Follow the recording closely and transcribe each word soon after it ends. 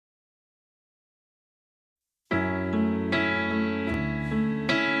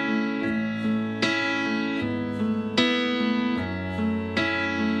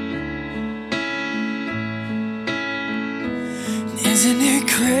Isn't it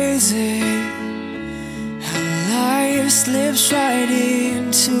crazy how life slips right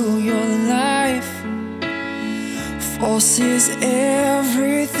into your life, forces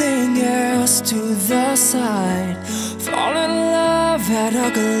everything else to the side, fall in love at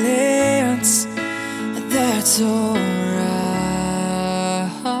a glance, that's alright.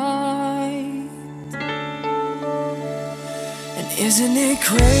 And isn't it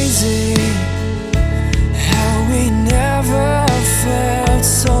crazy how we never felt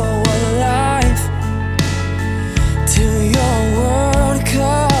so alive till your world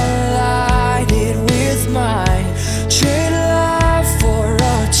collided with mine? Trade love for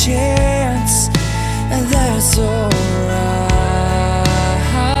a chance, and that's alright.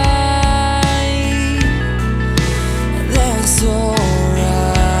 That's alright.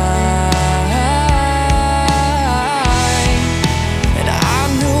 And I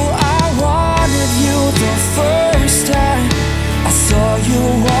knew I wanted you the first time I saw you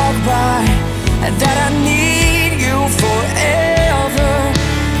walk by, and that I need you forever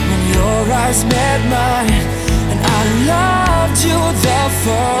when your eyes met mine. And I loved you the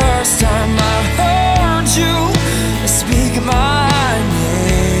first time I heard you speak my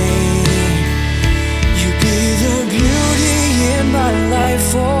name. You'd be the beauty in my life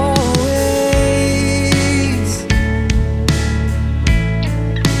always.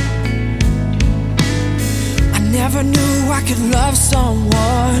 I never knew I could love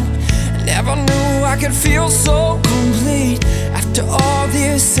someone, never knew I could feel so complete. After all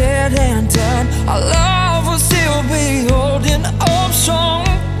this said and done, our love will still be holding up strong,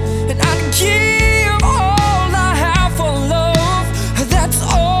 and I'd give all I have for love. That's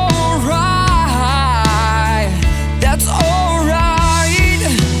alright, that's alright.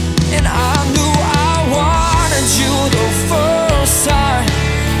 And I knew I wanted you the first time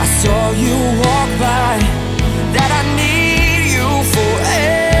I saw you walk by, that I need you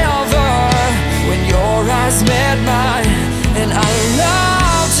forever when your eyes met mine. And I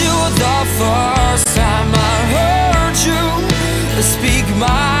loved you the first time I heard you speak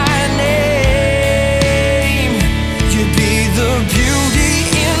my name. You'd be the beauty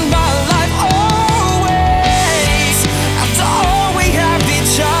in my life always. After all we have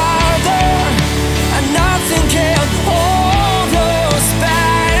each other, and nothing can hold us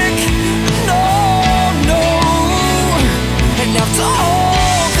back. No, no. And after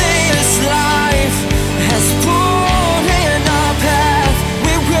all this life has put in our path,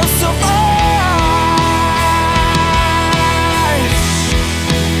 we will survive.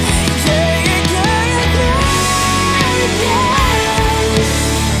 Yeah, yeah, yeah, yeah, yeah.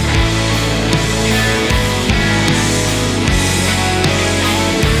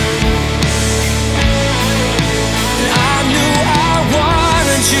 I knew I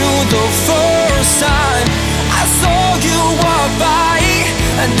wanted you the first time I saw you walk by,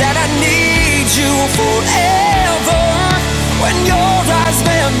 and that I need you forever when your eyes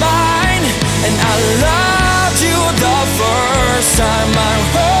met mine. And I loved you the first time I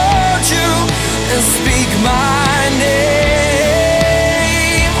heard you speak my name.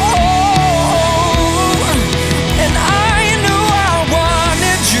 Oh, and I knew I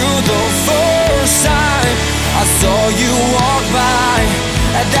wanted you the first time I saw you walk by,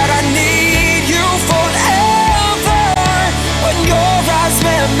 and that I need you forever when your eyes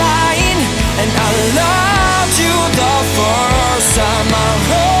met mine. And I loved you the first time I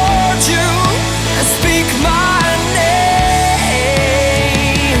heard you speak my name.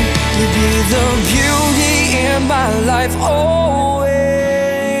 You'd be the beauty in my life always.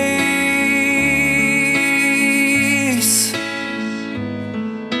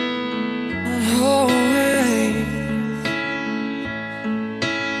 Always.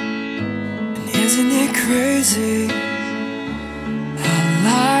 And isn't it crazy how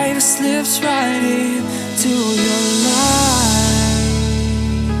life slips right into your life?